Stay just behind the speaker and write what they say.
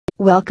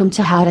Welcome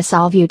to How to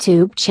Solve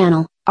YouTube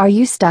channel. Are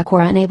you stuck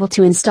or unable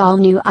to install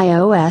new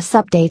iOS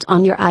update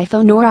on your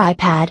iPhone or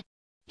iPad?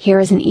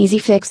 Here is an easy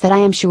fix that I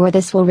am sure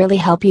this will really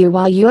help you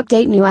while you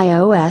update new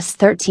iOS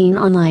 13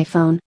 on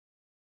iPhone.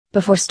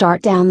 Before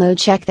start download,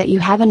 check that you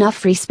have enough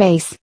free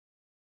space.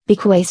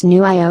 Because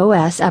new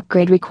iOS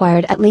upgrade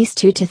required at least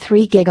 2 to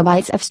 3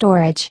 gigabytes of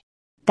storage.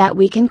 That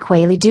we can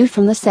quickly do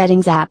from the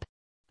Settings app.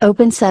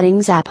 Open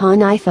Settings app on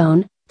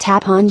iPhone,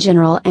 tap on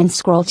General and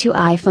scroll to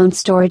iPhone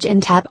Storage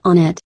and tap on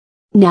it.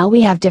 Now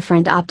we have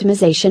different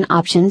optimization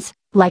options,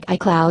 like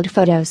iCloud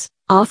Photos,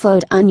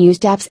 offload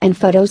unused apps and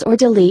photos, or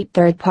delete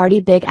third-party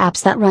big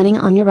apps that running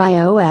on your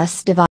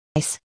iOS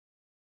device.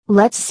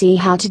 Let's see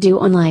how to do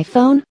on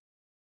iPhone.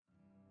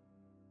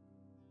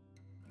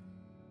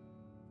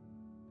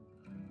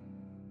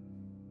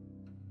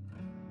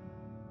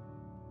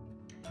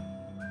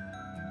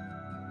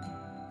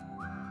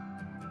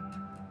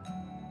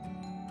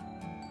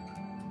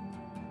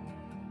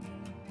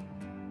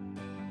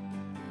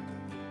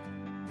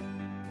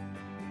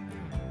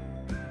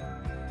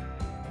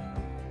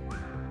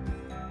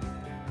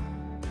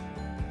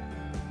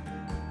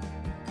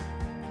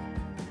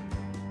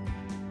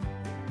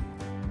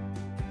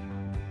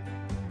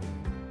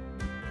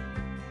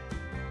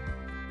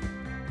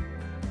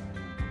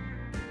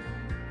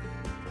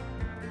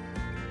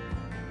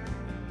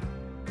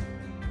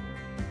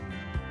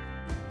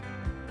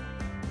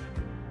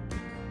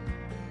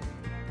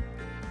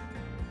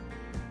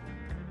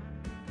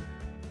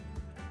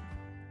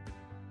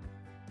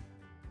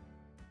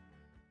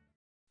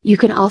 You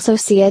can also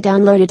see a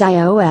downloaded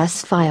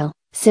iOS file.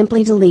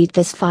 Simply delete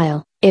this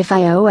file. If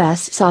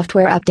iOS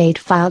software update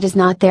file is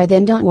not there,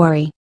 then don't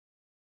worry.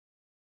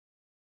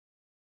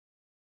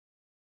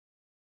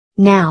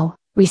 Now,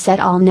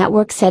 reset all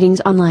network settings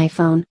on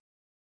iPhone.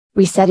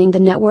 Resetting the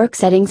network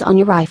settings on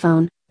your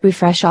iPhone,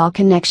 refresh all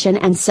connection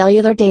and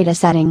cellular data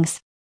settings.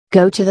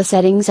 Go to the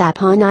Settings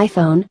app on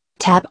iPhone,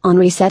 tap on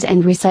Reset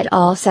and reset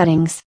all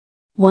settings.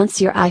 Once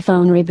your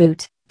iPhone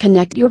reboot,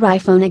 connect your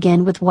iPhone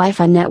again with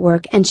Wi-Fi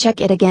network and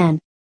check it again.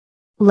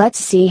 Let's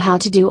see how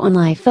to do on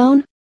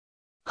iPhone.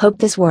 Hope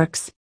this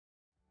works.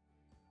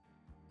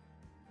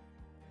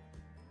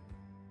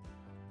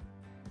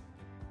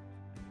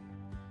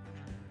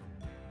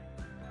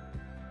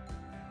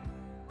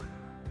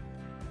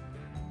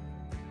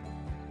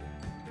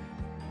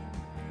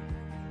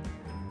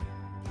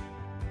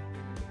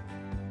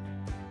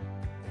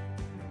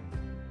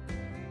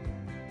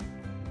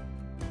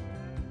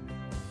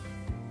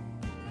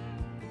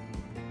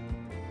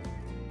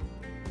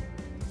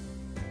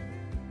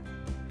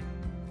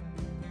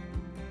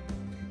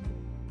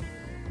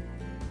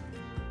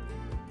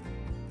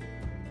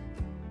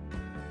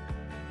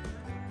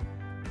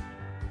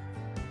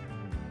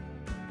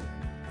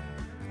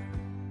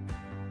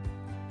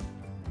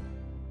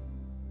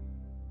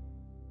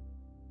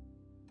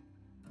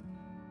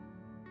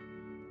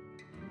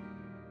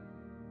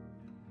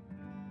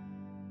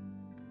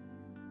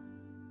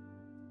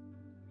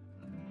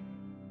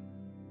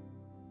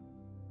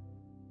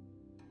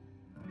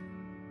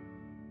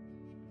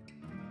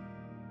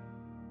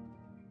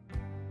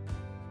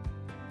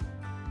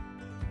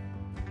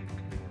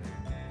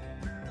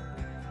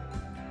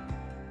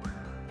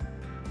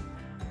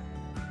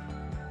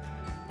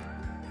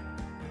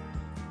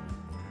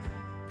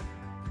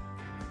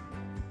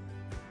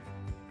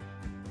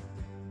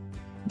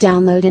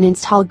 Download and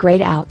install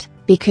grayed out,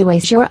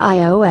 because your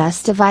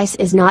iOS device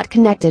is not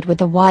connected with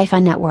the Wi-Fi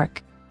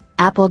network.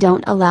 Apple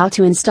don't allow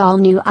to install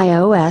new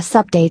iOS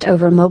update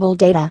over mobile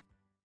data.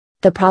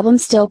 The problem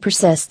still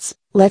persists.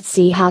 Let's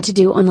see how to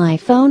do on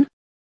iPhone.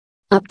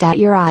 Update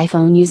your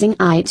iPhone using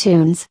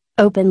iTunes.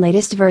 Open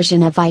latest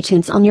version of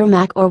iTunes on your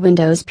Mac or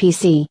Windows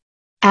PC.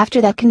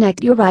 After that,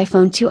 connect your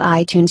iPhone to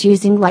iTunes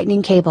using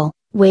Lightning cable.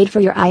 Wait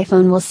for your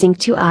iPhone will sync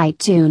to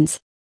iTunes.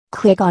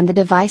 Click on the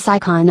device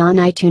icon on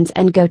iTunes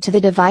and go to the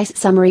device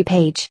summary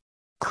page.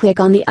 Click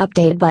on the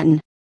Update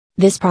button.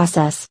 This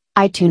process,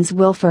 iTunes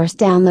will first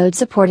download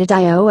supported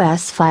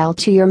iOS file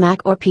to your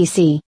Mac or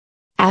PC.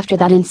 After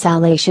that,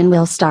 installation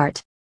will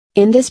start.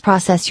 In this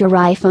process, your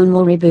iPhone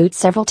will reboot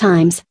several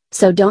times,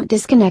 so don't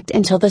disconnect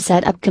until the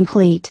setup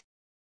complete.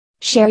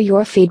 Share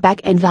your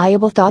feedback and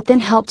valuable thought, then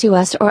help to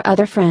us or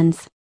other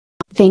friends.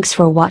 Thanks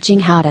for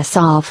watching How to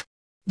Solve.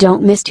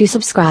 Don't miss to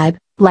subscribe,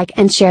 like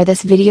and share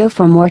this video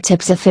for more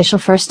tips official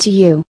first to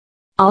you.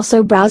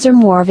 Also browse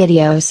more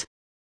videos.